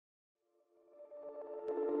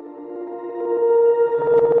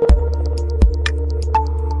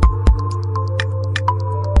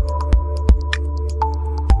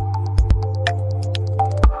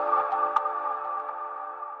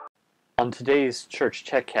today's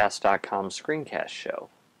ChurchTechCast.com screencast show,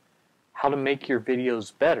 how to make your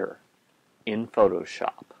videos better in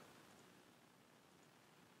Photoshop.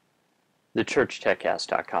 The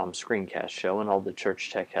ChurchTechCast.com screencast show and all the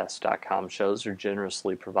ChurchTechCast.com shows are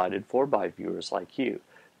generously provided for by viewers like you.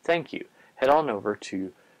 Thank you. Head on over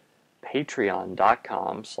to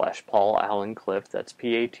patreon.com/PaulAllenCliff, that's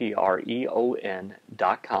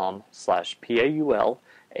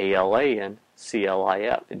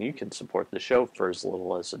patreon.com/PaulAllenClif, and you can support the show for as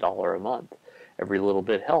little as $1 a month. Every little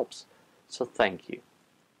bit helps, so thank you.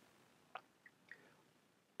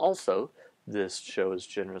 Also, this show is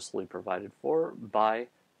generously provided for by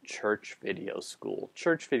Church Video School.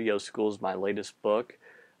 Church Video School is my latest book,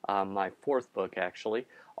 my fourth book actually,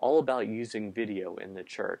 all about using video in the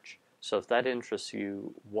church. So if that interests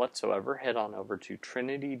you whatsoever, head on over to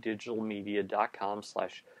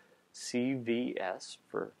trinitydigitalmedia.com/CVS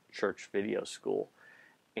for Church Video School.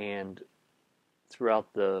 And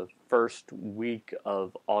throughout the first week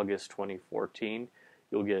of August 2014,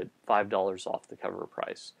 you'll get $5 off the cover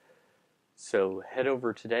price. So head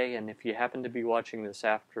over today, and if you happen to be watching this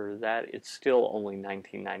after that, it's still only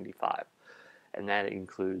 $19.95. And that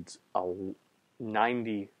includes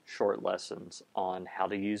 90 short lessons on how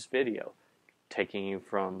to use video, taking you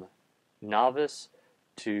from novice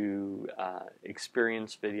to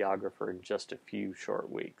experienced videographer in just a few short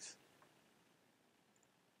weeks.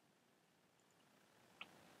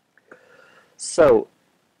 So,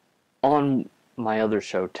 on my other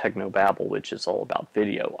show, Babel, which is all about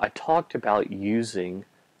video, I talked about using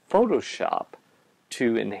Photoshop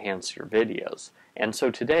to enhance your videos. And so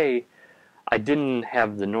today, I didn't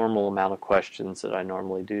have the normal amount of questions that I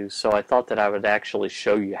normally do, so I thought that I would actually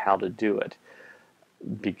show you how to do it,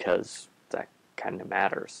 because that kind of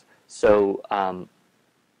matters. So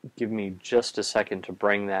give me just a second to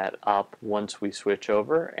bring that up once we switch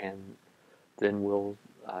over, and then we'll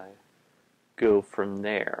go from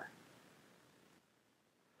there.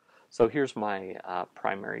 So here's my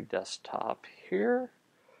primary desktop here,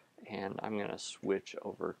 and I'm going to switch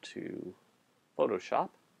over to Photoshop.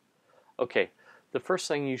 Okay, the first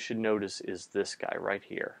thing you should notice is this guy right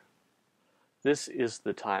here. This is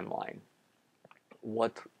the timeline.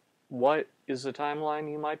 What is the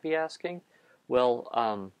timeline, you might be asking?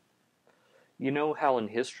 Well, you know how in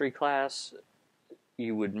history class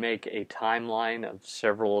you would make a timeline of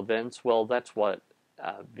several events? Well, that's what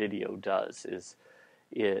video does, is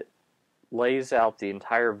it lays out the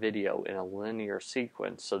entire video in a linear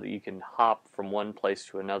sequence so that you can hop from one place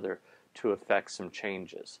to another to effect some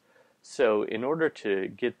changes. So in order to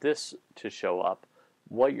get this to show up,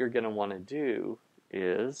 what you're going to want to do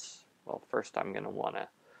is, well, first I'm going to want to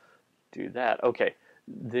do that. Okay,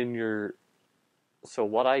 then so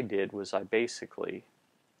what I did was I basically,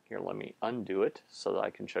 here, let me undo it so that I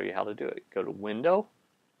can show you how to do it. Go to Window,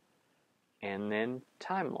 and then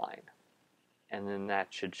Timeline, and then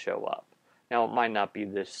that should show up. Now, it might not be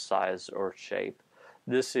this size or shape.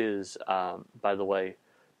 This is, by the way,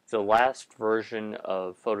 the last version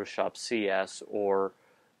of Photoshop CS or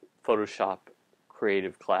Photoshop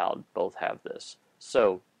Creative Cloud. Both have this.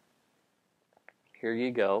 So here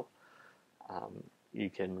you go. You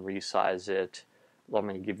can resize it. Let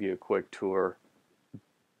me give you a quick tour.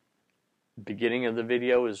 Beginning of the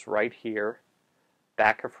video is right here.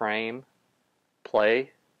 Back a frame.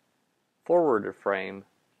 Play. Forward a frame.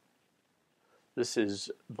 This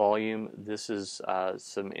is volume. This is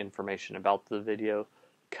some information about the video.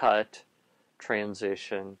 Cut,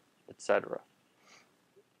 transition, etc.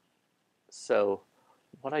 So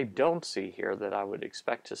what I don't see here that I would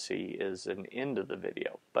expect to see is an end of the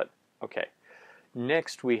video, but okay.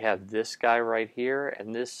 Next we have this guy right here,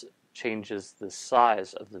 and this changes the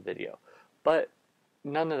size of the video, but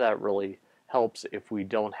none of that really helps if we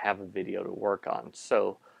don't have a video to work on.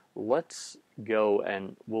 So let's go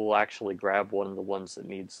and we'll actually grab one of the ones that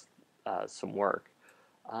needs some work.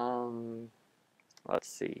 Let's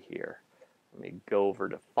see here. Let me go over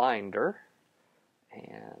to Finder,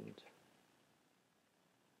 and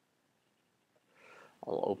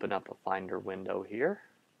I'll open up a Finder window here.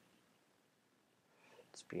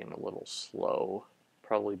 It's being a little slow,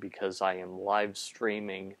 probably because I am live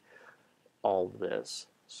streaming all this.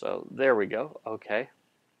 So there we go. Okay.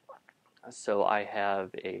 So I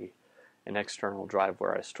have an external drive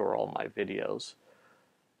where I store all my videos,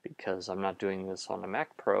 because I'm not doing this on a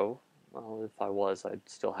Mac Pro. Well, if I was, I'd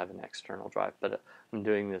still have an external drive, but I'm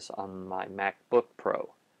doing this on my MacBook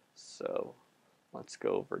Pro. So let's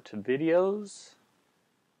go over to Videos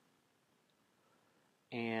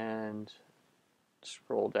and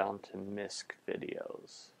scroll down to MISC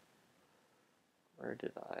Videos. Where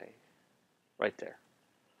did I? Right there.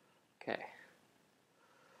 Okay.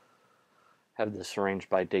 Have this arranged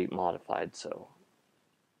by date modified, so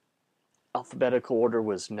alphabetical order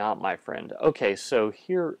was not my friend. Okay, so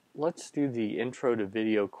here, let's do the Intro to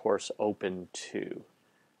Video course Open 2.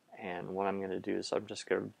 And what I'm going to do is I'm just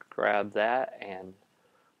going to grab that and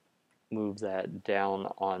move that down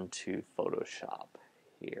onto Photoshop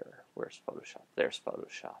here. Where's Photoshop? There's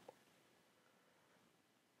Photoshop.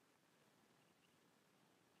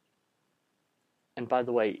 And by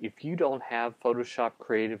the way, if you don't have Photoshop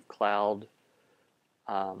Creative Cloud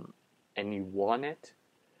and you want it,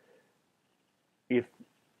 if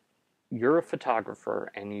you're a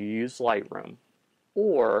photographer and you use Lightroom,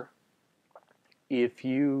 or if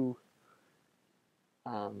you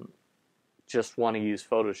just want to use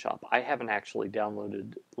Photoshop, I haven't actually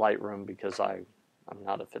downloaded Lightroom because I'm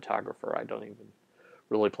not a photographer. I don't even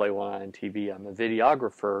really play one on TV. I'm a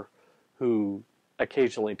videographer who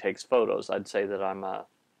occasionally takes photos. I'd say that I'm a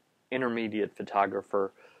intermediate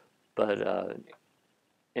photographer, but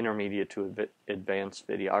intermediate to advanced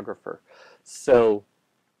videographer. So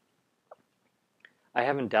I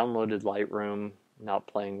haven't downloaded Lightroom, not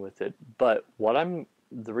playing with it, but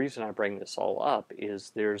the reason I bring this all up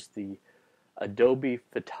is there's the Adobe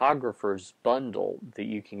Photographers Bundle that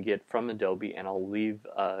you can get from Adobe, and I'll leave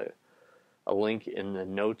a link in the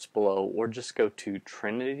notes below, or just go to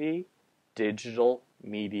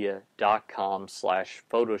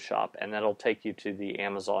trinitydigitalmedia.com/Photoshop, and that'll take you to the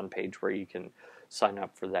Amazon page where you can sign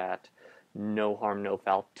up for that. No harm, no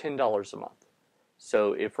foul, $10 a month.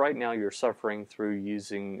 So if right now you're suffering through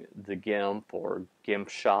using the GIMP or GIMP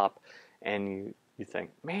Shop, and you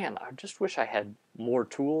think, man, I just wish I had more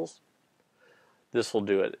tools, this will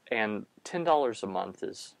do it. And $10 a month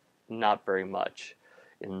is not very much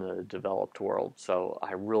in the developed world, so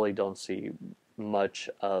I really don't see much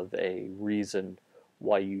of a reason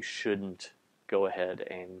why you shouldn't go ahead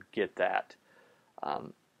and get that.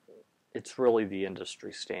 It's really the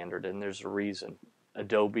industry standard, and there's a reason.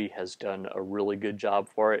 Adobe has done a really good job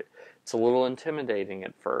for it. It's a little intimidating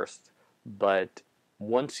at first, but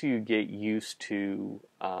once you get used to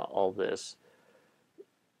all this,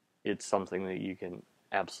 it's something that you can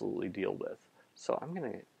absolutely deal with. So I'm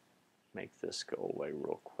going to make this go away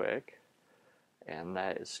real quick, and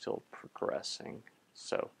that is still progressing.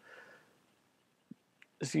 So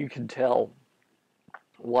as you can tell,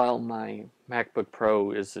 while my MacBook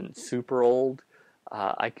Pro isn't super old,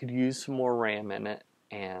 I could use some more RAM in it,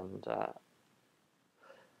 and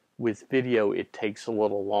with video it takes a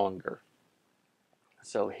little longer.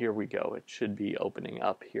 So here we go. It should be opening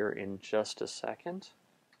up here in just a second.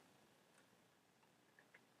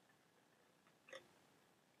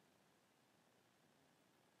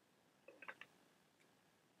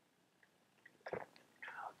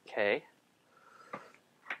 Okay.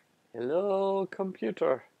 Hello,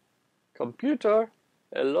 computer. Computer.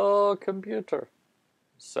 Hello, computer.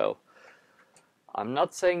 So, I'm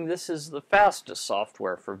not saying this is the fastest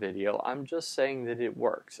software for video. I'm just saying that it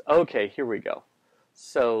works. Okay, here we go.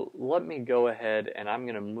 So, let me go ahead and I'm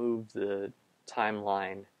going to move the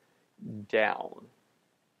timeline down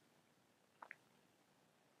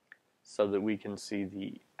so that we can see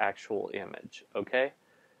the actual image. Okay?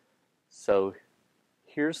 So,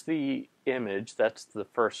 here's the image. That's the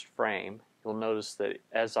first frame. You'll notice that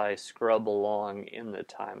as I scrub along in the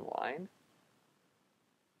timeline,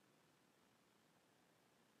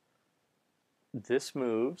 this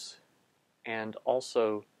moves, and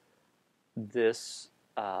also this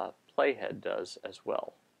playhead does as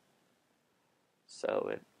well.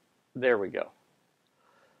 So there we go.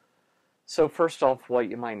 So first off, what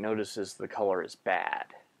you might notice is the color is bad.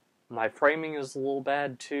 My framing is a little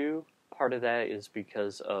bad too. Part of that is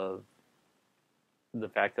because of the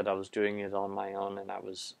fact that I was doing it on my own and I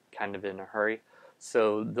was kind of in a hurry.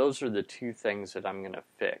 So those are the two things that I'm going to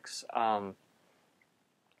fix.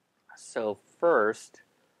 So first,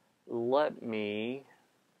 I'm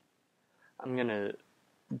going to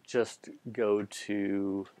just go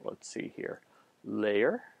to, let's see here,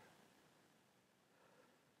 Layer.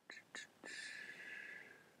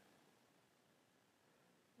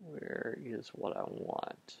 Where is what I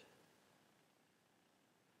want?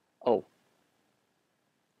 Oh.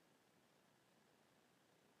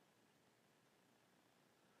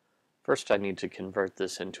 First I need to convert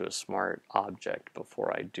this into a smart object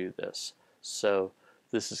before I do this. So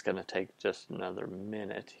this is going to take just another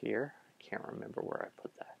minute here. I can't remember where I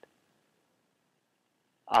put that.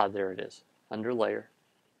 Ah, there it is. Under Layer,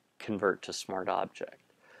 Convert to Smart Object.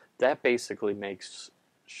 That basically makes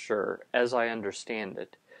sure, as I understand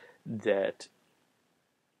it, that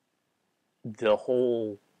the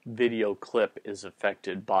whole video clip is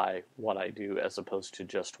affected by what I do as opposed to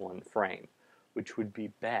just one frame, which would be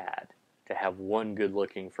bad to have one good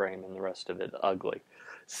looking frame and the rest of it ugly.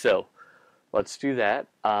 So let's do that.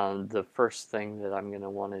 The first thing that I'm going to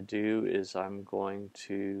want to do is I'm going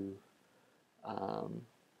to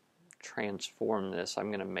transform this. I'm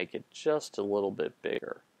going to make it just a little bit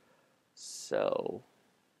bigger. So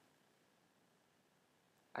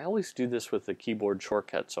I always do this with the keyboard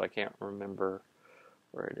shortcut, so I can't remember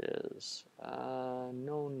where it is.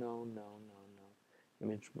 No.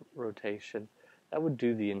 Image rotation. That would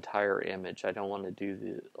do the entire image. I don't want to do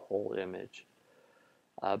the whole image.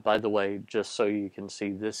 By the way, just so you can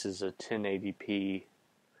see, this is a 1080p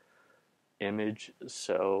image,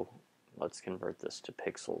 so let's convert this to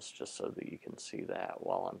pixels just so that you can see that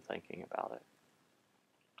while I'm thinking about it.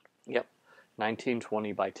 Yep,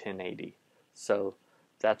 1920 by 1080. So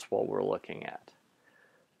that's what we're looking at.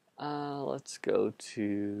 Let's go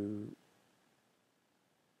to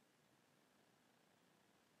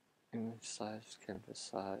image size, canvas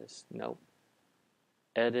size. Nope.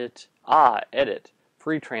 Edit. Edit.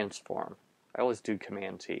 Free transform. I always do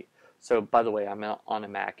Command T. So, by the way, I'm on a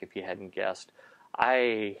Mac if you hadn't guessed.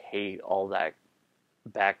 I hate all that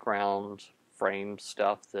background frame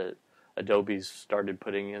stuff that Adobe's started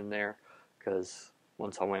putting in there, because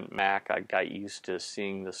once I went Mac, I got used to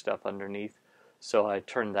seeing the stuff underneath. So I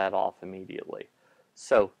turned that off immediately.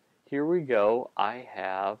 So here we go. I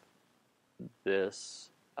have this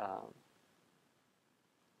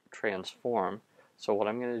transform. So what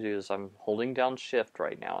I'm going to do is I'm holding down Shift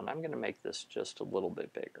right now, and I'm going to make this just a little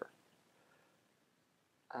bit bigger.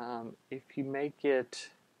 If you make it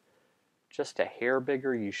just a hair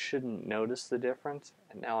bigger, you shouldn't notice the difference.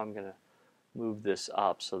 And now I'm going to move this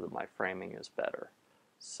up so that my framing is better.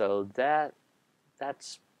 So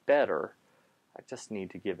that's better. I just need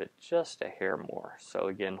to give it just a hair more. So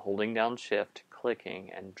again, holding down Shift,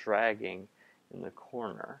 clicking, and dragging in the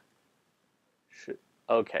corner.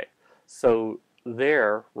 Okay, so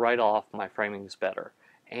there, right off, my framing is better.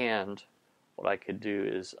 And what I could do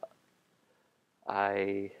is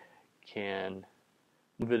I can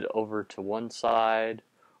move it over to one side,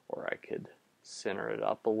 or I could center it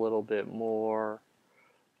up a little bit more.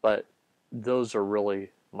 But those are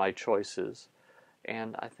really my choices.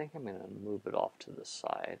 And I think I'm going to move it off to the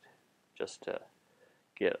side just to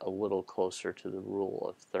get a little closer to the rule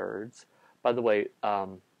of thirds. By the way,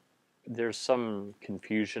 there's some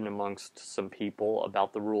confusion amongst some people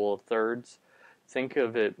about the rule of thirds. Think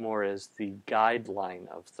of it more as the guideline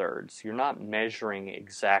of thirds. You're not measuring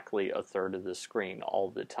exactly a third of the screen all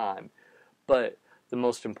the time, but the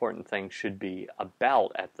most important thing should be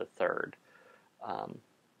about at the third.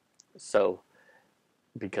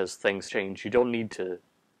 Because things change, you don't need to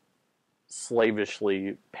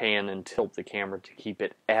slavishly pan and tilt the camera to keep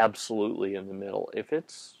it absolutely in the middle. If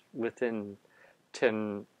it's within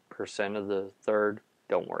 10% of the third,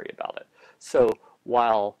 don't worry about it. So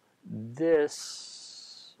while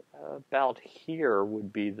this about here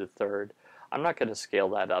would be the third, I'm not going to scale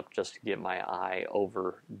that up just to get my eye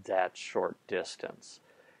over that short distance.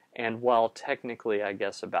 And while technically I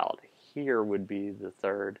guess about here would be the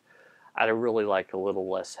third, I'd really like a little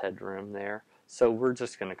less headroom there. So we're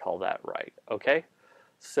just going to call that right, okay?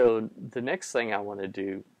 So the next thing I want to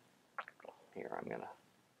do, here I'm going to,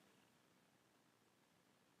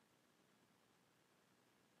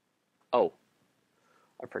 oh,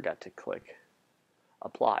 I forgot to click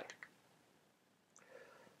apply.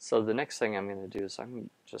 So the next thing I'm going to do is I'm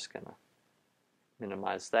just going to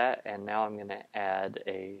minimize that, and now I'm going to add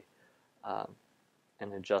an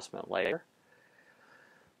adjustment layer.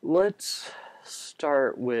 Let's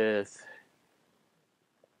start with,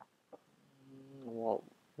 well,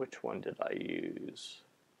 which one did I use?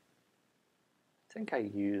 I think I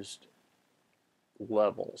used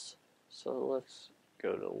levels. So let's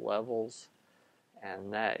go to levels,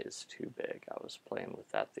 and that is too big. I was playing with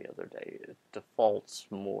that the other day. It defaults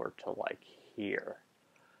more to like here.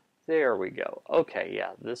 There we go. Okay,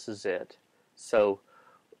 yeah, this is it. So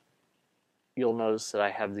you'll notice that I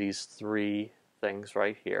have these three things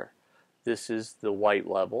right here. This is the white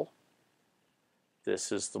level,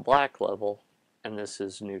 this is the black level, and this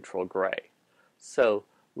is neutral gray. So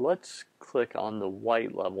let's click on the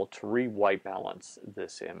white level to re-white balance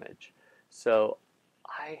this image. So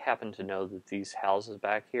I happen to know that these houses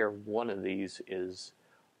back here, one of these is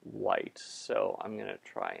white. So I'm going to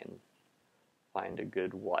try and find a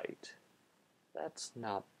good white. That's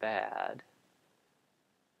not bad.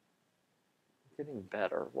 Getting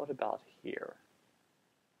better. What about here?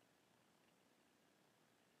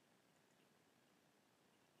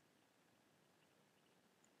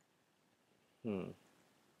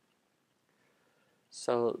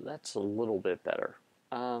 So that's a little bit better.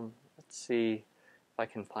 Let's see if I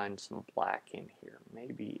can find some black in here.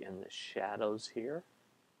 Maybe in the shadows here.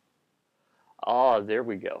 Ah, there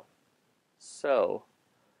we go. So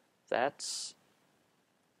that's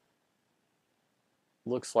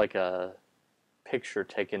looks like a picture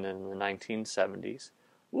taken in the 1970s.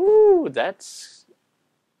 Woo, that's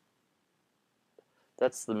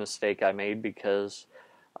the mistake I made because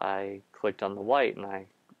I clicked on the white and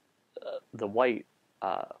the white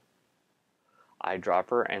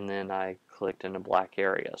eyedropper, and then I clicked in a black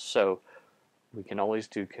area. So we can always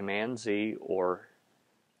do Command Z or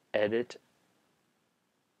Edit,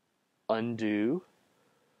 Undo.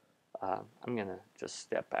 I'm gonna just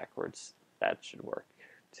step backwards. That should work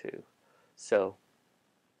too. So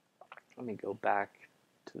let me go back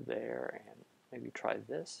to there and maybe try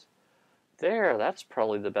this. There, that's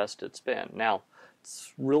probably the best it's been. Now,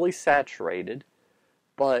 it's really saturated,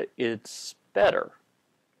 but it's better.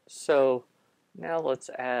 So now let's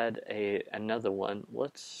add another one.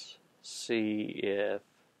 Let's see if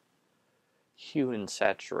hue and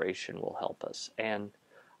saturation will help us. And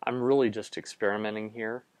I'm really just experimenting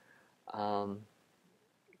here. Go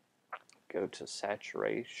to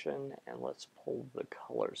saturation and let's pull the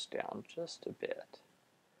colors down just a bit.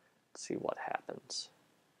 Let's see what happens.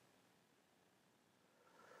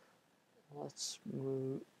 Let's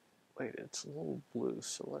move, wait, it's a little blue,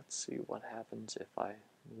 so let's see what happens if I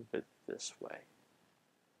move it this way.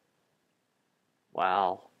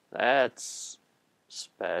 Wow, that's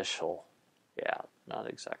special. Yeah, not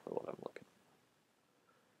exactly what I'm looking for.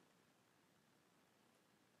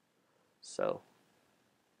 So,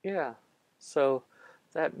 yeah, so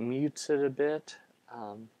that mutes it a bit.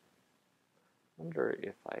 Wonder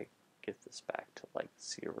if I get this back to like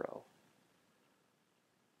 0.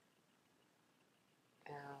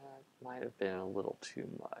 That might have been a little too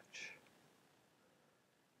much.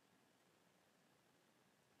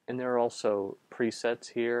 And there are also presets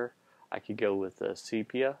here. I could go with the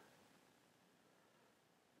sepia.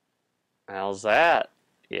 How's that?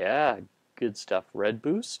 Yeah, good stuff. Red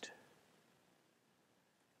boost.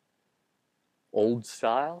 Old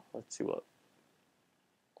style. Let's see what.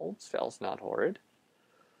 Old style's not horrid.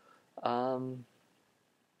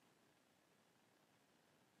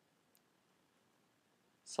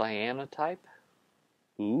 Cyanotype.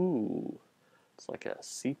 Ooh, it's like a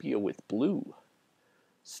sepia with blue.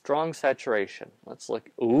 Strong saturation. Let's look.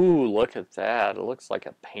 Ooh, look at that. It looks like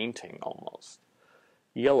a painting almost.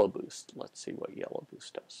 Yellow boost. Let's see what yellow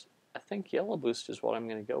boost does. I think yellow boost is what I'm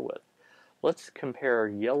going to go with. Let's compare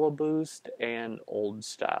yellow boost and old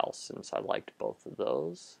style since I liked both of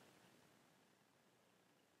those.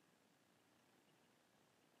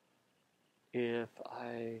 If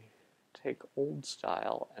I take old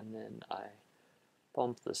style and then I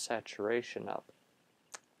bump the saturation up,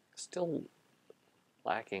 still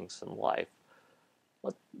lacking some life.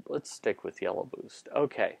 Let's stick with yellow boost.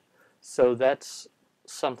 Okay, so that's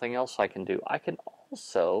something else I can do. I can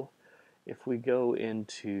also, if we go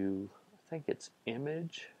into, I think it's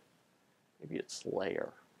image, maybe it's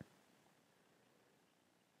layer.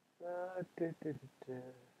 Layer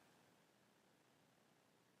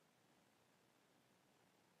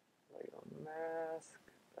mask,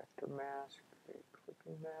 vector mask, create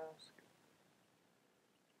clipping mask.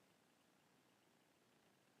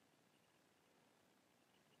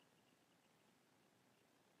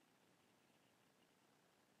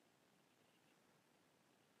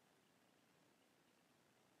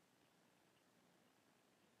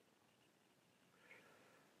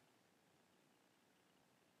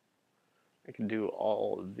 I can do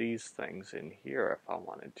all of these things in here if I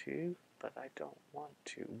wanted to, but I don't want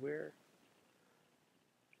to.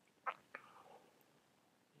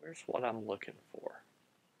 Where's what I'm looking for?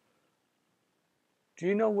 Do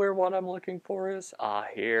you know where what I'm looking for is? Ah,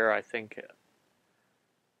 here, I think I'm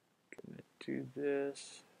gonna do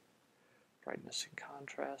this. Brightness and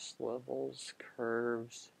contrast levels,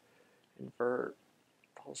 curves, invert,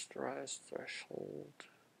 posterize threshold.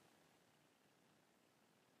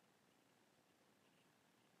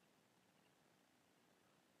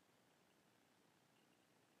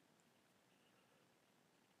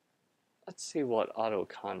 Let's see what auto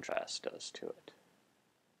contrast does to it.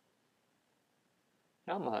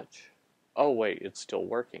 Not much. Oh wait, it's still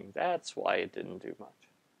working. That's why it didn't do much.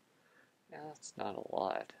 Yeah, that's not a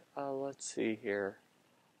lot. Let's see here.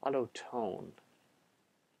 Auto tone.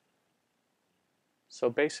 So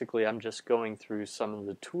basically I'm just going through some of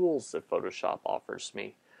the tools that Photoshop offers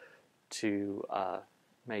me to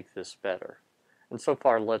make this better. And so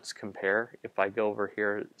far, let's compare. If I go over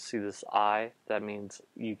here, see this eye, that means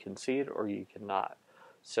you can see it or you cannot.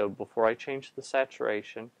 So before I change the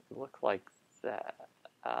saturation, it looked like that.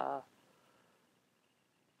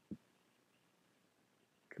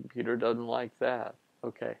 Computer doesn't like that.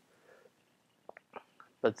 Okay.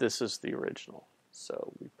 But this is the original.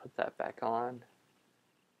 So we put that back on.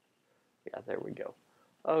 Yeah, there we go.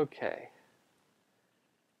 Okay.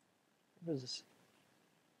 Where's this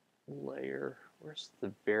layer? Where's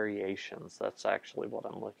the variations? That's actually what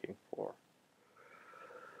I'm looking for.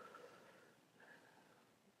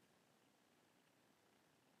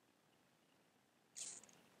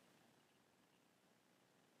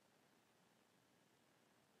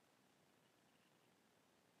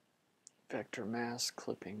 Vector mask,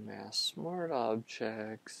 clipping mask, smart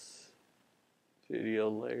objects, video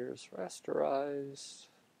layers, rasterized.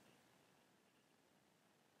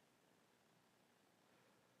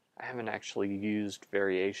 I haven't actually used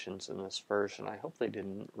variations in this version. I hope they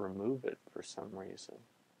didn't remove it for some reason,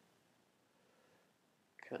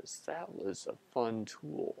 because that was a fun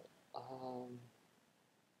tool.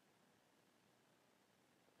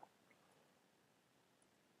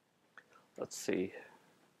 Let's see.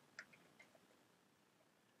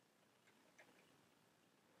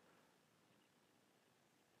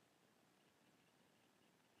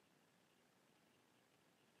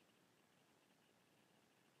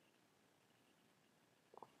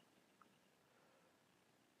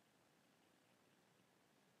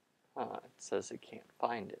 It says it can't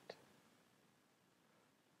find it.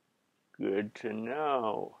 Good to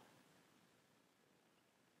know.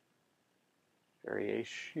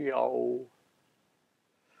 Variation.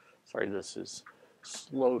 Sorry, this is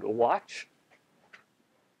slow to watch.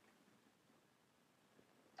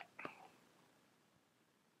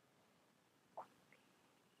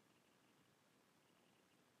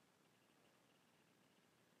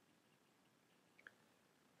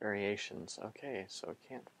 Variations. Okay, so I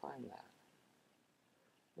can't find that.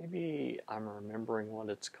 Maybe I'm remembering what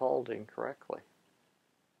it's called incorrectly.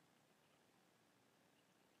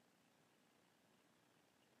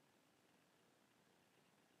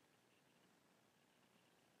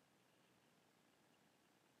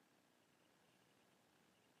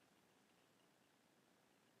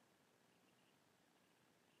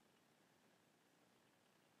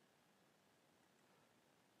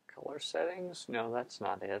 Color settings? No, that's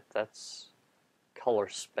not it. That's color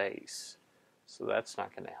space. So that's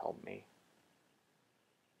not going to help me.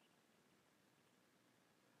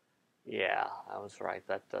 Yeah, I was right.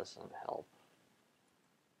 That doesn't help.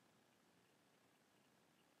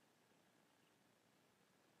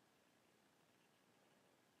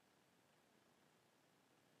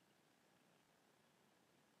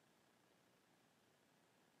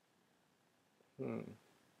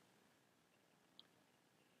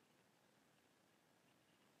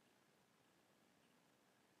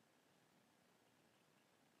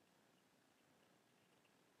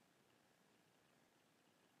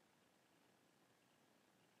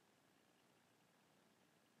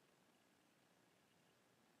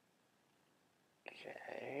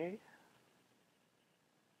 Okay.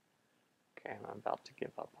 Okay, I'm about to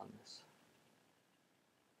give up on this.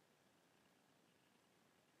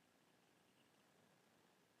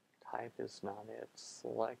 Type is not it.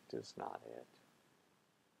 Select is not it.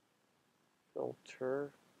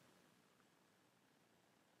 Filter.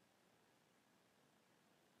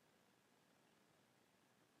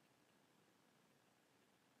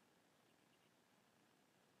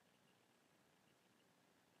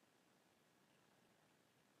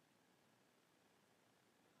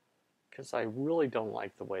 Because I really don't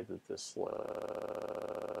like the way that this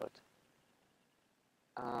looked.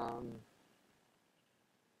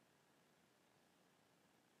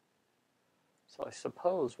 So I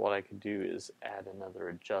suppose what I could do is add another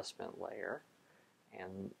adjustment layer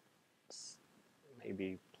and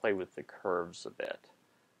maybe play with the curves a bit.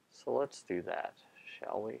 So let's do that,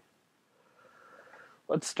 shall we?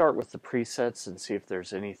 Let's start with the presets and see if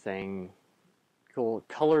there's anything cool.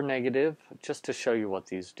 Color negative, just to show you what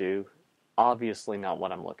these do. Obviously not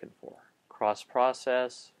what I'm looking for. Cross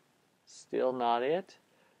process, still not it.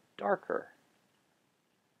 Darker,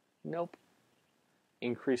 nope.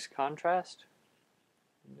 Increase contrast,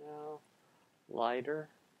 no. Lighter,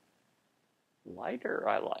 lighter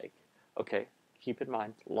I like. Okay, keep in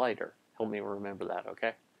mind, lighter. Help me remember that,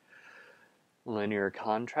 okay? Linear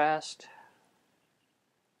contrast,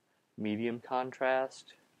 medium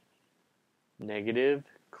contrast, negative,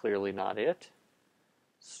 clearly not it.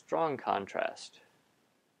 Strong contrast,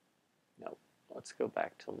 nope. Let's go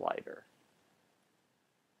back to lighter.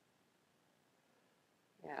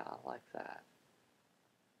 Yeah, I like that.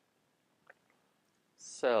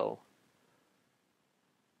 So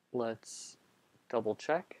let's double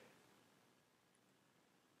check.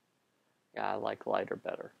 Yeah, I like lighter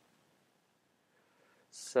better.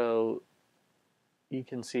 So you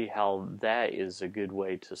can see how that is a good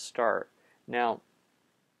way to start. Now,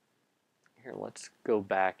 here, let's go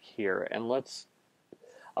back here and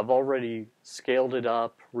I've already scaled it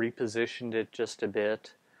up, repositioned it just a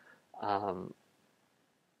bit. Now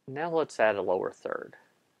let's add a lower third.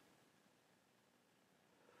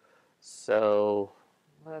 So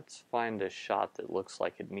let's find a shot that looks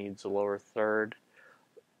like it needs a lower third,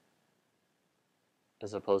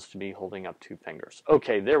 as opposed to me holding up two fingers.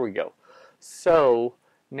 Okay, there we go. So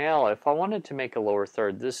now if I wanted to make a lower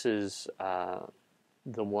third, this is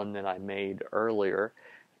the one that I made earlier.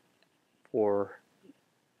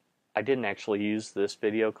 I didn't actually use this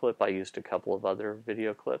video clip, I used a couple of other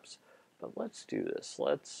video clips, but let's do this.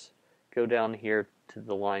 Let's go down here to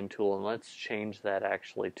the line tool and let's change that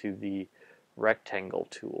actually to the rectangle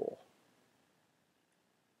tool.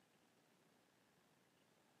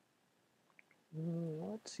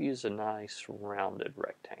 Let's use a nice rounded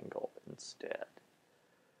rectangle instead.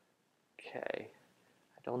 Okay,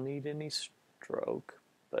 I don't need any stroke,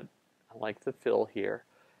 but I like the fill here.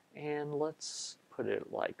 And let's put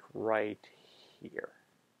it like right here.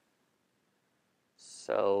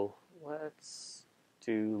 So let's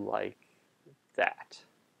do like that.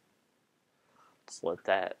 Let's let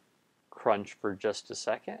that crunch for just a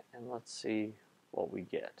second and let's see what we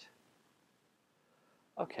get.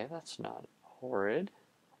 Okay, that's not horrid.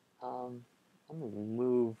 I'm going to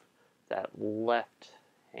move that left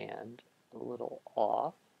hand a little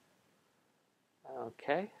off.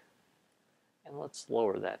 Okay, and let's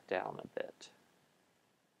lower that down a bit.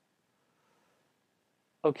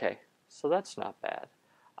 Okay, so that's not bad.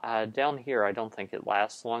 Down here I don't think it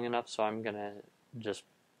lasts long enough, so I'm going to just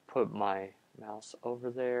put my mouse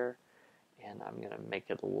over there and I'm going to make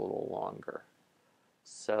it a little longer.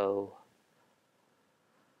 So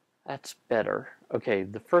that's better. Okay,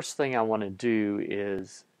 the first thing I want to do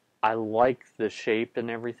is, I like the shape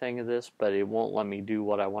and everything of this, but it won't let me do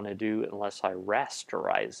what I want to do unless I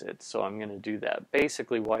rasterize it. So I'm going to do that.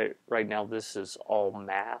 Basically, right now this is all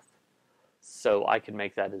math, so I can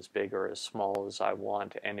make that as big or as small as I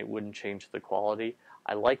want, and it wouldn't change the quality.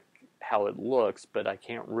 I like how it looks, but I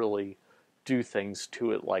can't really do things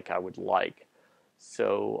to it like I would like.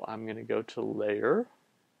 So I'm going to go to Layer,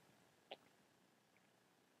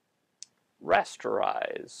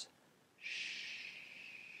 Rasterize.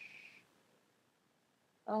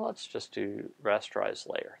 Let's just do rasterize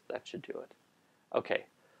layer. That should do it. Okay,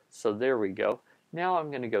 so there we go. Now I'm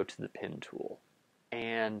going to go to the pen tool.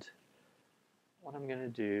 And what I'm going to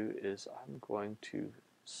do is I'm going to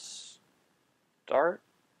start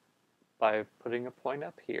by putting a point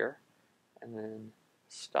up here and then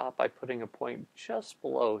stop by putting a point just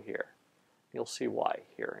below here. You'll see why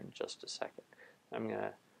here in just a second. I'm going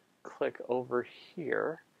to click over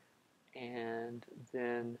here and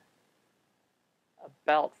then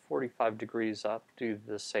about 45 degrees up, do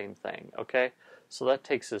the same thing. Okay, so that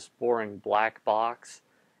takes this boring black box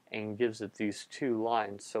and gives it these two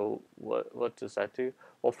lines. So what does that do?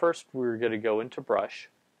 Well, first we're going to go into brush,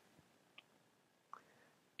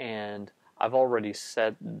 and I've already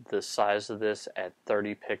set the size of this at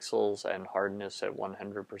 30 pixels and hardness at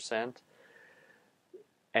 100%.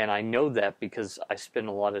 And I know that because I spent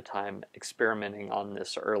a lot of time experimenting on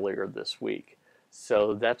this earlier this week.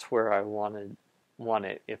 So that's where I want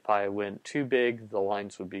it. If I went too big, the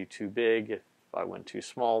lines would be too big. If I went too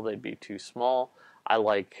small, they'd be too small. I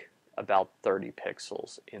like about 30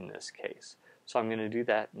 pixels in this case. So I'm going to do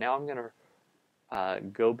that. Now I'm going to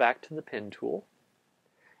go back to the pen tool,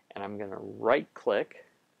 and I'm going to right click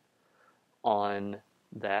on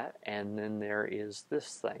that, and then there is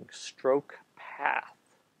this thing, stroke path.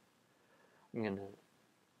 I'm going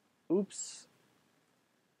to, oops,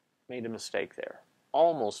 made a mistake there.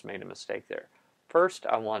 Almost made a mistake there. First,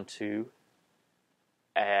 I want to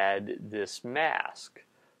add this mask.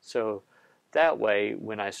 So that way,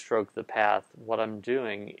 when I stroke the path, what I'm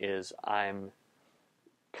doing is I'm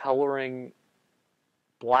coloring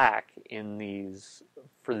black in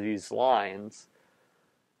for these lines,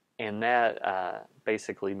 and that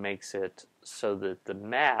basically makes it so that the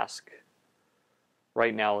mask,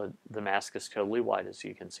 right now the mask is totally white, as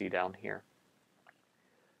you can see down here.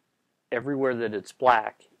 Everywhere that it's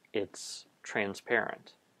black, it's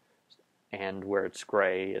transparent, and where it's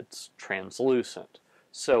gray, it's translucent.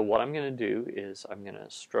 So what I'm going to do is I'm going to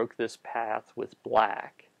stroke this path with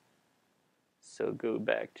black. So go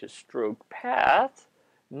back to stroke path.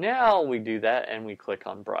 Now we do that and we click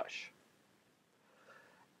on brush.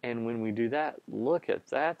 And when we do that, look at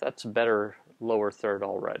that, that's a better lower third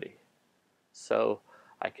already. So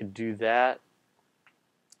I could do that.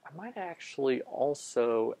 I might actually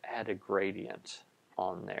also add a gradient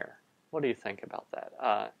on there. What do you think about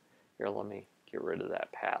that? Here, let me get rid of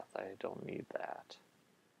that path. I don't need that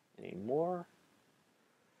anymore.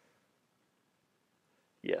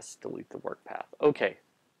 Yes, delete the work path. Okay,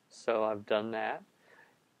 so I've done that.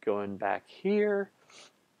 Going back here,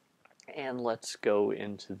 and let's go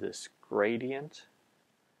into this gradient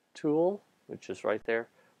tool, which is right there,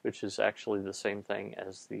 which is actually the same thing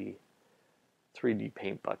as the 3D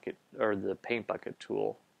paint bucket, or the paint bucket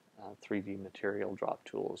tool, 3D material drop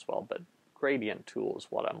tool as well, but gradient tool is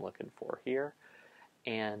what I'm looking for here.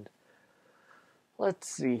 And let's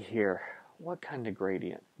see here, what kind of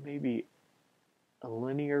gradient? Maybe a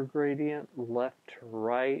linear gradient, left to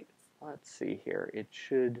right. Let's see here, it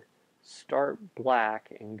should start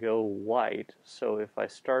black and go white. So if I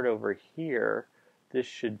start over here, this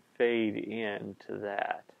should fade into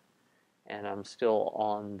that. And I'm still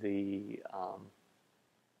on the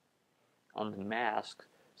mask.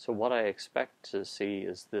 So what I expect to see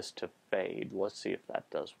is this to fade. Let's see if that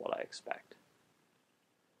does what I expect.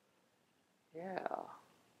 Yeah,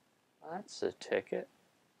 that's a ticket.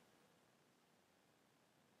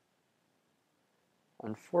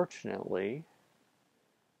 Unfortunately,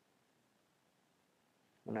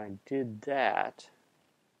 when I did that,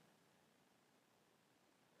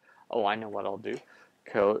 oh, I know what I'll do.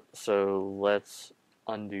 So let's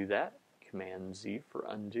undo that. Command Z for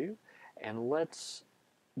undo. And let's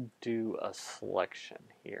do a selection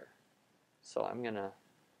here. So I'm going to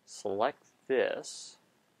select this,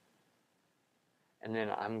 and then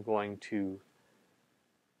I'm going to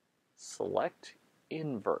select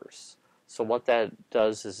inverse. So what that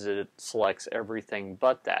does is it selects everything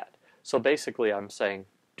but that. So basically I'm saying,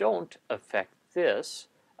 don't affect this,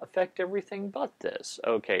 affect everything but this.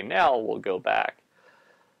 Okay, now we'll go back.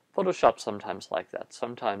 Photoshop sometimes like that.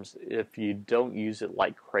 Sometimes if you don't use it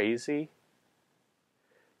like crazy,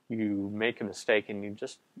 you make a mistake and you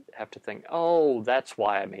just have to think, oh, that's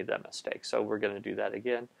why I made that mistake. So we're going to do that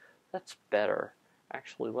again. That's better.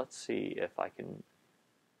 Actually, let's see if I can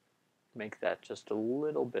make that just a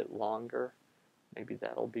little bit longer. Maybe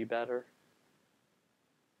that'll be better.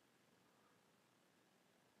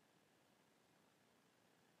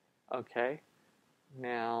 Okay,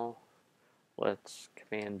 now let's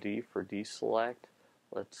Command D for deselect.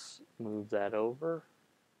 Let's move that over.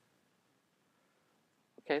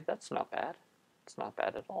 Okay, that's not bad. It's not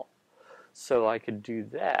bad at all. So I could do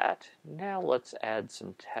that. Now let's add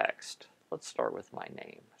some text. Let's start with my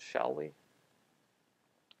name, shall we?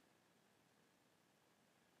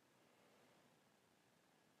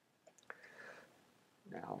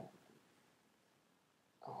 Now,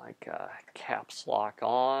 like caps lock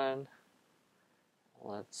on.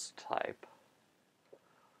 Let's type.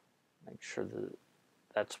 Make sure that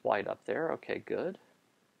that's white up there. Okay, good.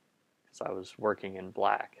 Because I was working in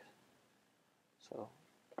black. So,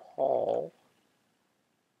 Paul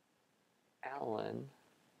Allen.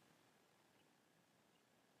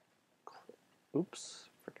 Oops,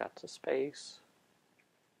 forgot to space.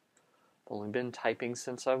 I've only been typing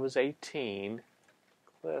since I was 18.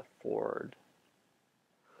 Clifford.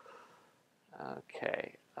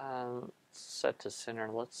 Okay, set to center.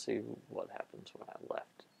 Let's see what happens when I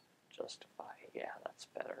left justify. Yeah, that's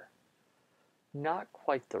better. Not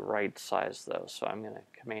quite the right size though, so I'm going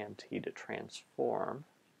to Command T to transform.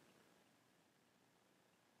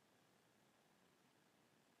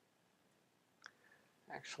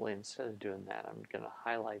 Actually, instead of doing that, I'm going to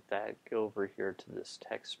highlight that, go over here to this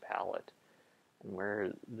text palette, and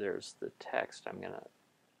where there's the text, I'm going to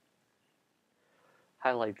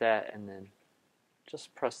highlight that and then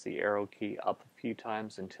just press the arrow key up a few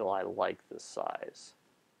times until I like this size.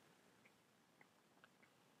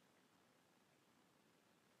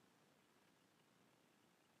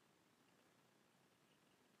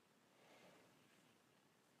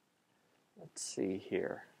 Let's see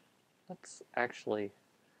here. Let's actually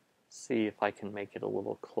see if I can make it a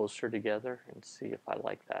little closer together and see if I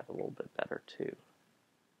like that a little bit better too.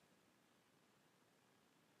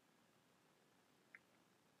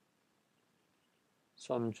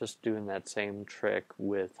 So I'm just doing that same trick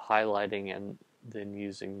with highlighting and then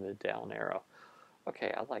using the down arrow.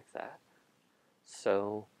 Okay, I like that.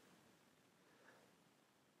 So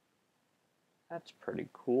that's pretty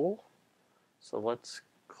cool. So let's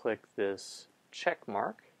click this check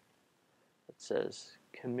mark that says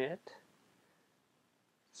commit.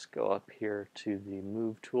 Let's go up here to the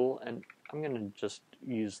move tool, and I'm going to just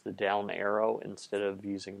use the down arrow instead of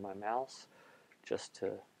using my mouse just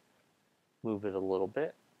to move it a little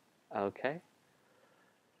bit. Okay.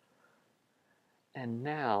 And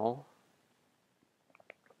now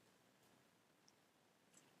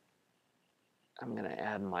I'm going to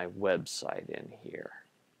add my website in here,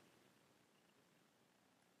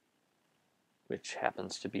 which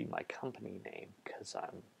happens to be my company name because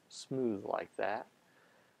I'm smooth like that.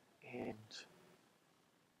 And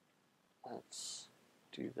let's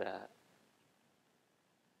do that.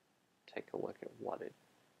 Take a look at what it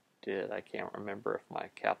did. I can't remember if my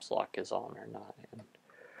caps lock is on or not, and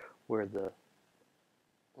where the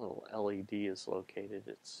little LED is located,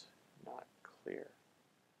 it's not clear.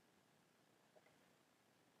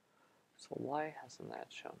 So why hasn't that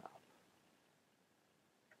shown up?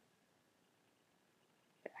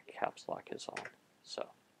 Yeah, caps lock is on. So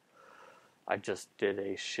I just did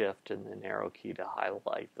a shift and then arrow key to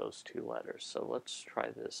highlight those two letters. So let's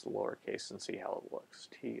try this lowercase and see how it looks.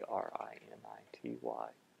 TRINITY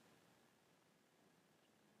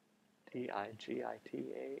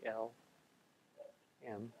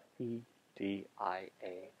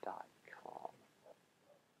DIGITALMEDIA.com.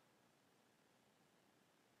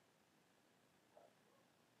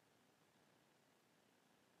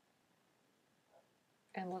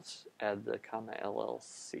 And let's add the comma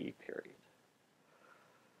LLC period.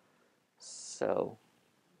 So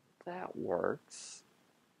that works.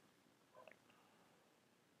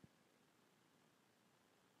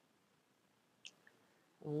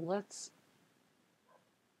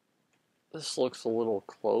 This looks a little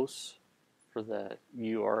close for that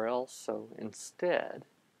URL, so instead,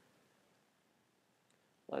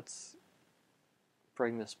 let's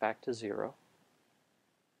bring this back to 0.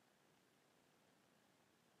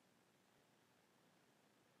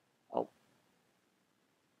 Oh,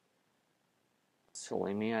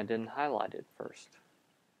 silly me, I didn't highlight it first.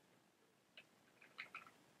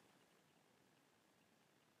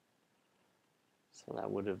 So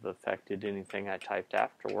that would have affected anything I typed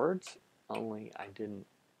afterwards, only I didn't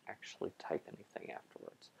actually type anything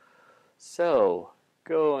afterwards. So,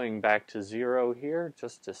 going back to 0 here,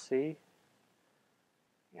 just to see.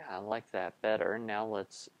 Yeah, I like that better. Now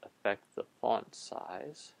let's affect the font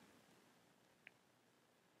size.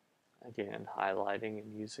 Again, highlighting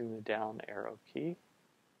and using the down arrow key.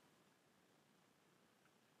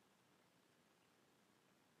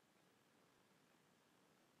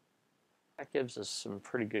 That gives us some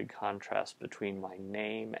pretty good contrast between my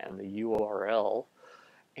name and the URL,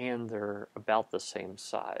 and they're about the same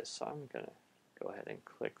size. So I'm going to go ahead and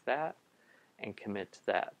click that and commit to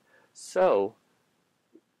that. So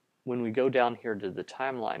when we go down here to the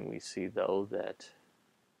timeline, we see though that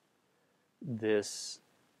this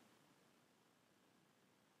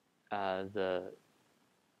the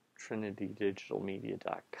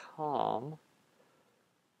trinitydigitalmedia.com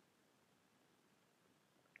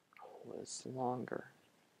was longer.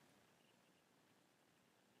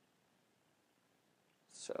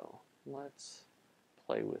 So let's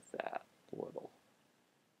play with that a little.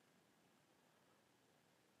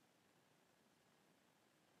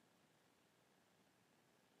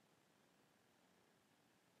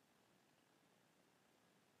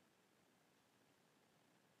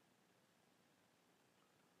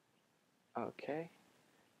 Okay,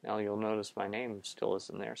 now you'll notice my name still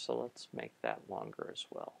isn't there, so let's make that longer as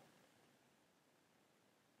well.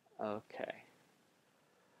 Okay.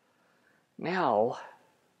 Now,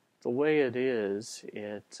 the way it is,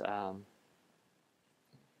 it's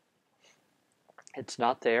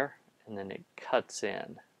not there, and then it cuts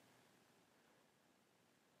in.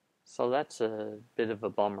 So that's a bit of a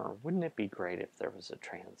bummer. Wouldn't it be great if there was a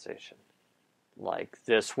transition? Like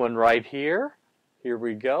this one right here. Here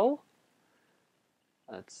we go.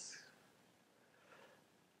 That's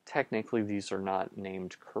technically these are not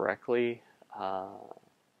named correctly. Well,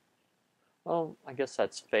 I guess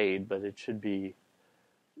that's fade, but it should be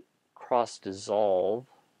cross dissolve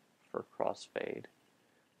for crossfade.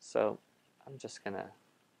 So I'm just going to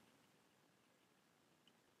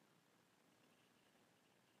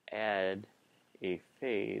add a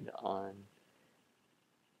fade on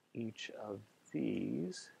each of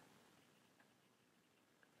these.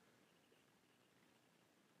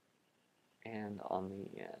 And on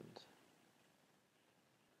the end.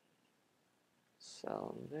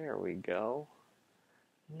 So there we go.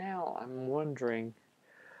 Now I'm wondering,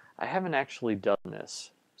 I haven't actually done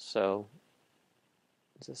this, so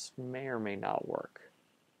this may or may not work.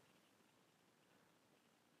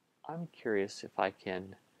 I'm curious if I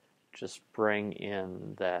can just bring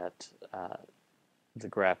in that the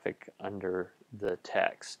graphic under the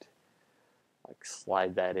text, like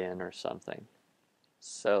slide that in or something.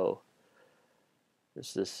 So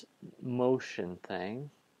there's this motion thing,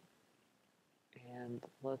 and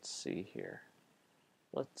let's see here.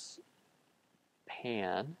 Let's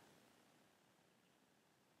pan.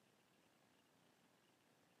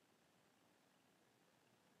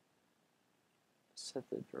 set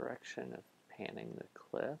the direction of panning the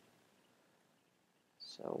clip.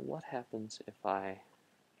 So what happens if I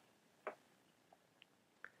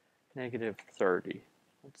 -30?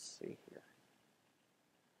 Let's see here.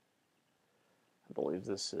 I believe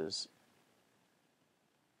this is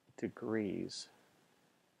degrees,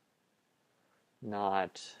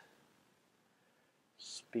 not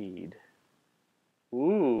speed.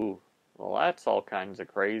 Ooh, well that's all kinds of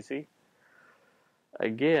crazy.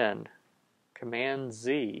 Again, Command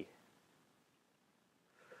Z.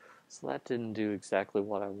 So that didn't do exactly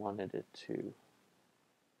what I wanted it to.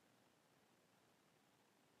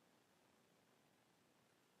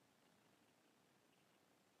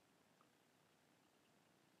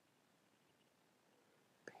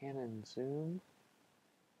 Pan and zoom.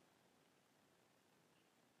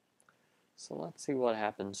 So let's see what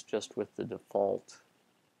happens just with the default.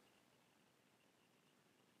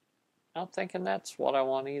 Not thinking that's what I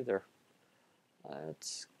want either.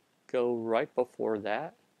 Let's go right before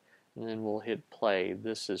that, and then we'll hit play.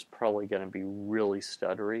 This is probably going to be really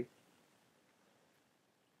stuttery.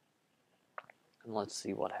 And let's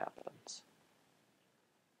see what happens.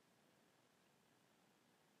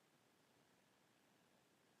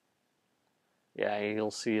 Yeah, you'll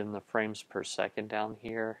see in the frames per second down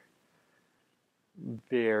here,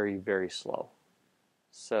 very, very slow.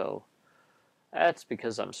 So that's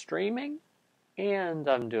because I'm streaming and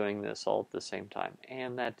I'm doing this all at the same time,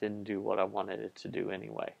 and that didn't do what I wanted it to do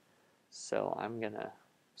anyway. So I'm gonna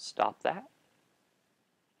stop that.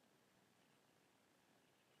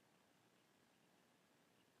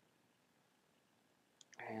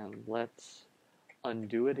 And let's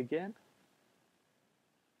undo it again.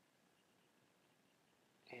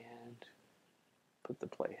 And put the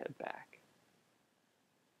playhead back.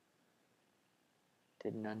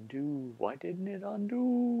 Didn't undo. Why didn't it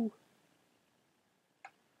undo?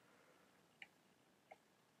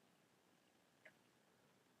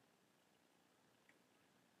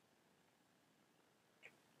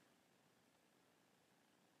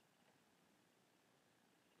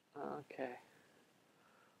 Okay.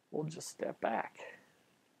 We'll just step back.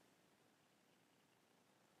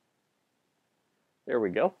 There we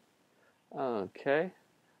go. Okay.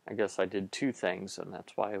 I guess I did two things, and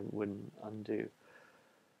that's why I wouldn't undo.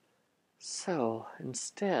 So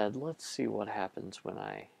instead, let's see what happens when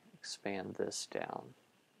I expand this down.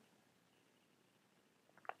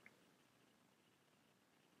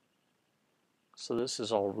 So this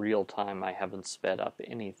is all real time. I haven't sped up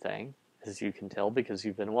anything, as you can tell, because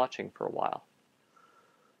you've been watching for a while.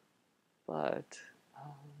 But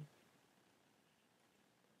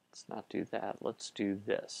let's not do that. Let's do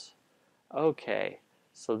this. Okay,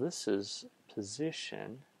 so this is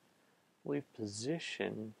position. Leave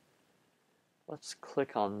position. Let's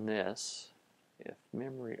click on this. If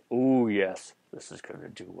memory, oh yes, this is going to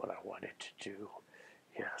do what I want it to do.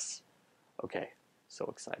 Yes. Okay, so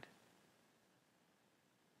excited.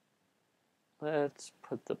 Let's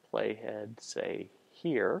put the playhead, say,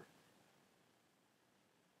 here.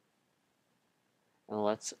 And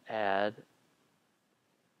let's add,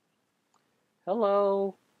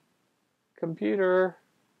 hello, computer.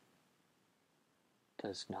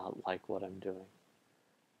 Does not like what I'm doing.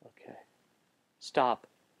 Okay. Stop.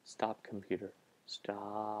 Stop, computer.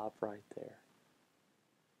 Stop right there.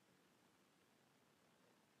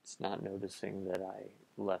 It's not noticing that I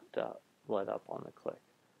let up on the click.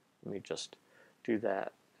 Let me just do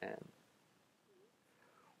that, and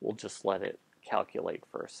we'll just let it calculate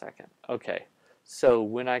for a second. Okay, so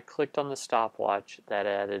when I clicked on the stopwatch, that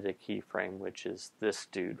added a keyframe, which is this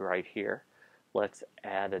dude right here. Let's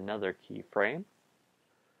add another keyframe.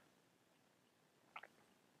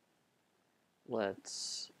 We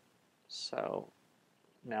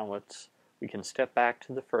can step back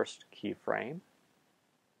to the first keyframe,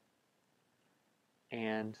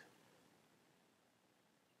 and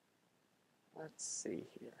let's see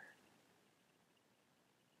here.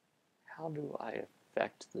 How do I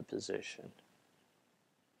affect the position?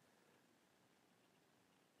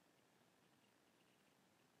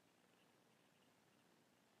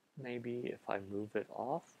 Maybe if I move it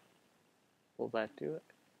off, will that do it?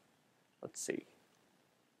 Let's see.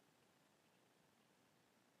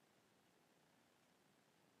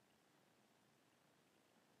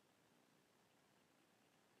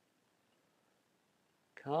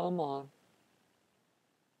 Come on.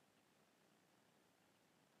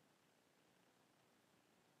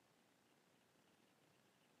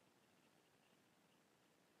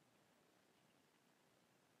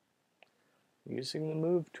 Using the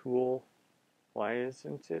move tool. Why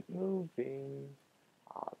isn't it moving?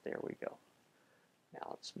 Ah, there we go.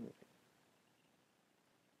 Now it's moving.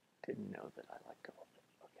 Didn't know that I let go of it.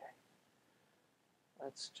 Okay.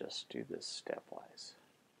 Let's just do this stepwise.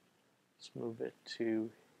 Let's move it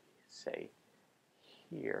to, say,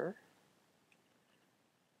 here.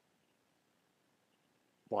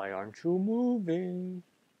 Why aren't you moving?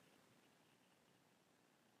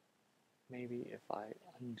 Maybe if I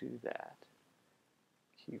undo that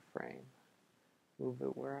keyframe, move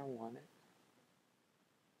it where I want it.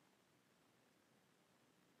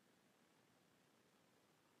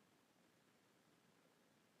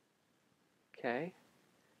 Okay,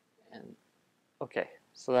 and okay,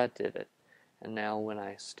 so that did it. And now when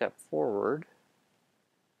I step forward,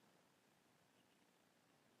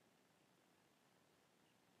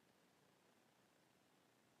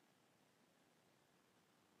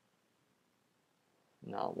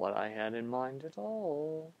 not what I had in mind at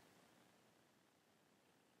all.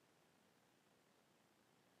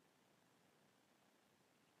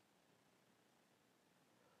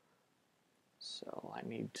 So I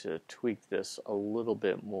need to tweak this a little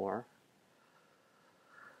bit more.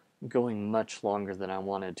 I'm going much longer than I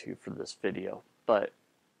wanted to for this video, but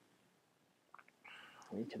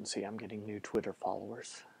you can see I'm getting new Twitter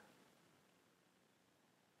followers.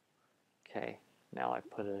 Okay, now I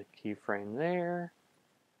put a keyframe there.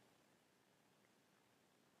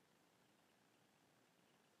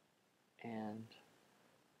 And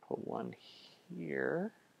put one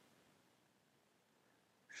here.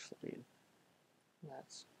 Actually,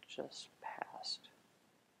 that's just past.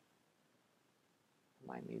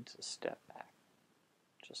 Might need to step back.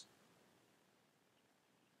 Just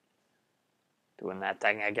doing that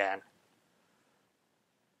thing again.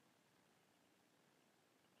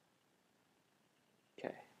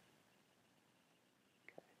 Okay.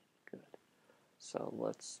 Okay, good. So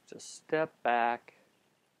let's just step back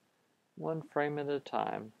one frame at a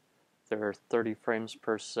time. There are 30 frames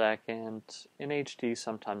per second. In HD,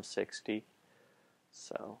 sometimes 60.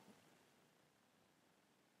 So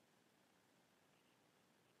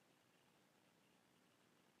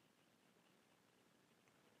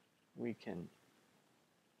we can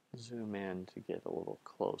zoom in to get a little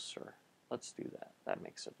closer. Let's do that. That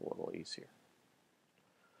makes it a little easier.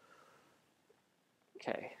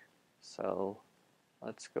 Okay, so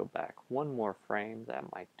let's go back one more frame.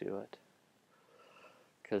 That might do it.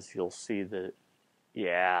 Because you'll see that,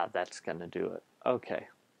 yeah, that's going to do it. Okay.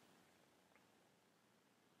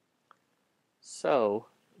 So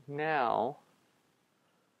now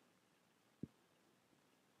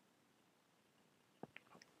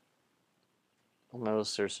you'll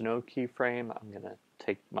notice there's no keyframe. I'm going to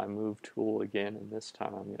take my move tool again, and this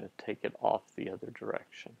time I'm going to take it off the other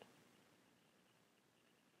direction.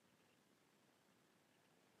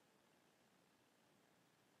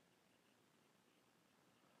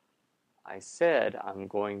 I said I'm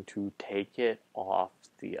going to take it off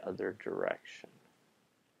the other direction.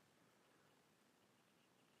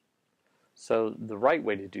 So the right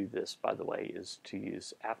way to do this, by the way, is to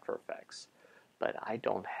use AfterEffects. But I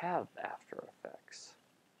don't have AfterEffects.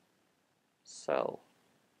 So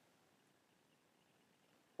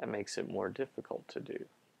that makes it more difficult to do.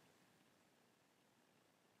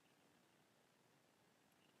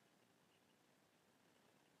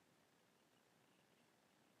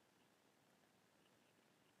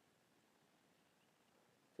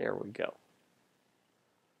 There we go.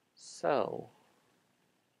 So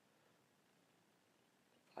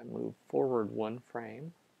if I move forward one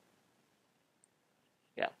frame,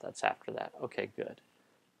 yeah, that's after that. Okay, good.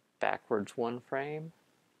 Backwards one frame,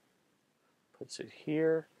 puts it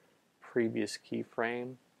here, previous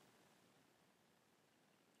keyframe,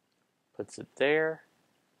 puts it there.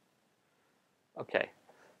 Okay,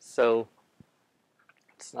 so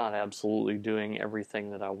it's not absolutely doing everything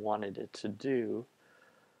that I wanted it to do.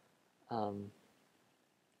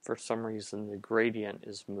 For some reason the gradient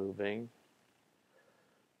is moving.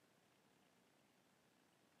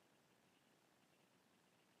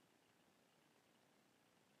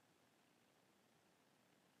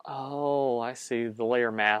 Oh, I see. The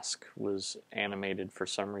layer mask was animated for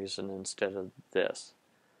some reason instead of this.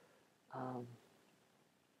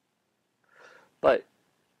 But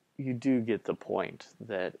you do get the point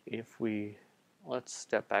that if we, let's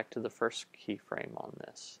step back to the first keyframe on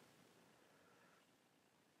this.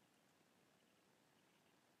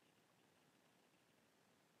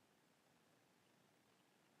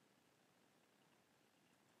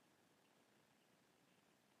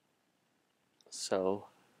 So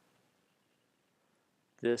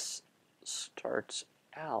this starts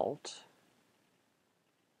out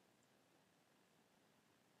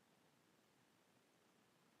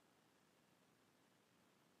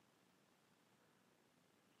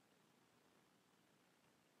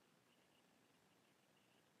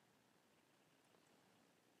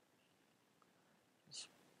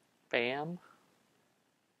spam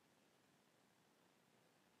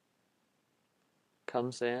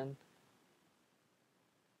comes in,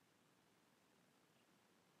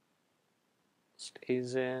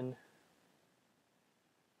 stays in,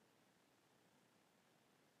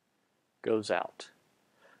 goes out.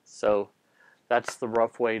 So that's the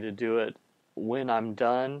rough way to do it. When I'm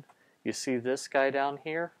done, you see this guy down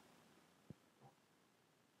here?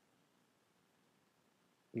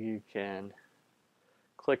 You can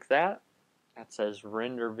click that. That says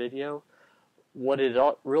render video. What it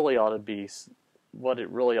really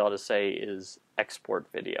ought to say is export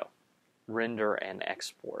video. Render and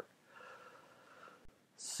export.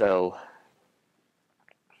 So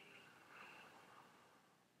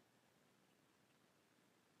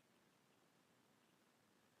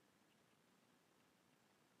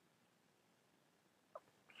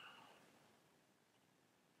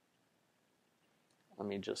let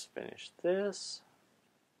me just finish this,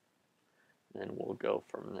 then we'll go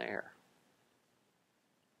from there.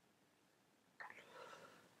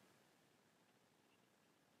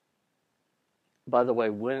 By the way,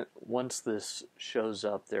 once this shows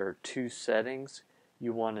up, there are two settings.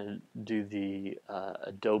 You want to do the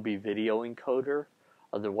Adobe Video Encoder,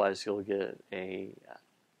 otherwise you'll get a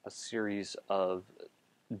series of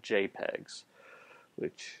JPEGs,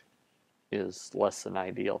 which is less than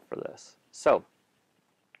ideal for this. So,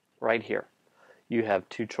 right here, you have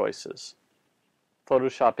two choices: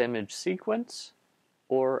 Photoshop Image Sequence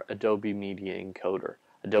or Adobe Media Encoder.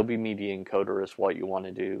 Adobe Media Encoder is what you want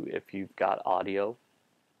to do if you've got audio,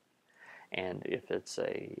 and if it's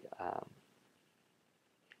a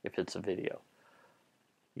video.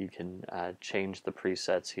 You can change the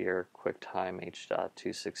presets here: QuickTime,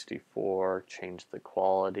 H.264, change the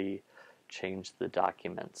quality, change the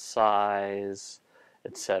document size,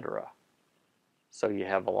 etc. So you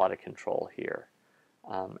have a lot of control here.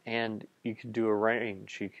 And you could do a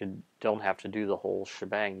range. You don't have to do the whole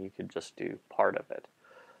shebang. You could just do part of it.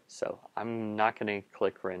 So I'm not going to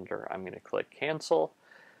click render. I'm going to click cancel.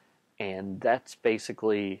 And that's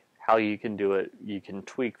basically how you can do it. You can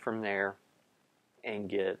tweak from there and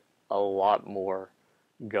get a lot more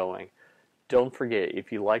going. Don't forget,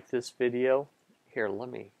 if you like this video, here, let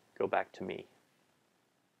me go back to me.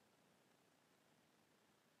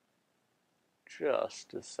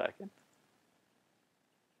 Just a second.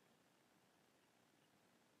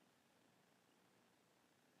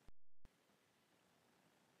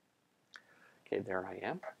 Okay, there I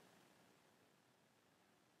am.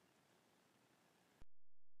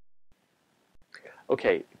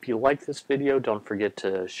 Okay, if you like this video, don't forget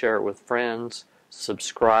to share it with friends,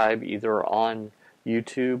 subscribe either on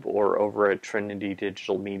YouTube or over at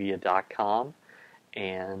trinitydigitalmedia.com,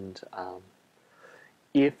 and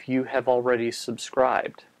if you have already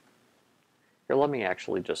subscribed, here, let me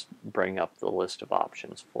actually just bring up the list of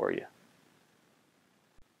options for you.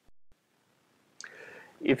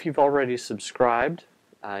 If you've already subscribed,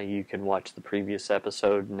 you can watch the previous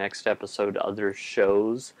episode, next episode, other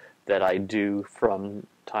shows that I do from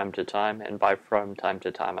time to time. And by from time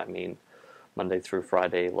to time, I mean Monday through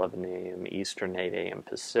Friday, 11 a.m. Eastern, 8 a.m.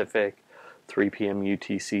 Pacific, 3 p.m.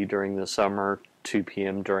 UTC during the summer, 2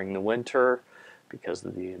 p.m. during the winter, because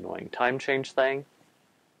of the annoying time change thing.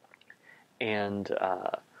 And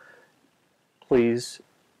please,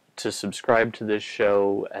 to subscribe to this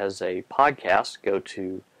show as a podcast, go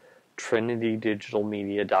to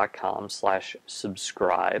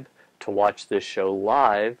trinitydigitalmedia.com/subscribe. To watch this show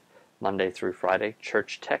live, Monday through Friday,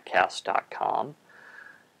 ChurchTechCast.com.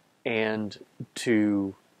 And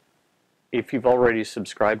if you've already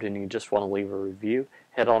subscribed and you just want to leave a review,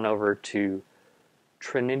 head on over to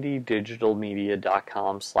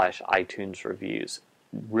trinitydigitalmedia.com/iTunes reviews.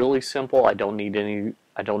 Really simple. I don't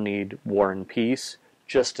need War and Peace.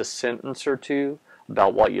 Just a sentence or two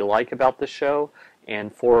about what you like about the show,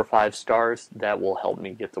 and 4 or 5 stars. That will help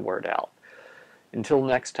me get the word out. Until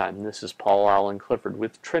next time, this is Paul Allen Clifford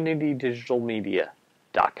with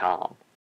trinitydigitalmedia.com.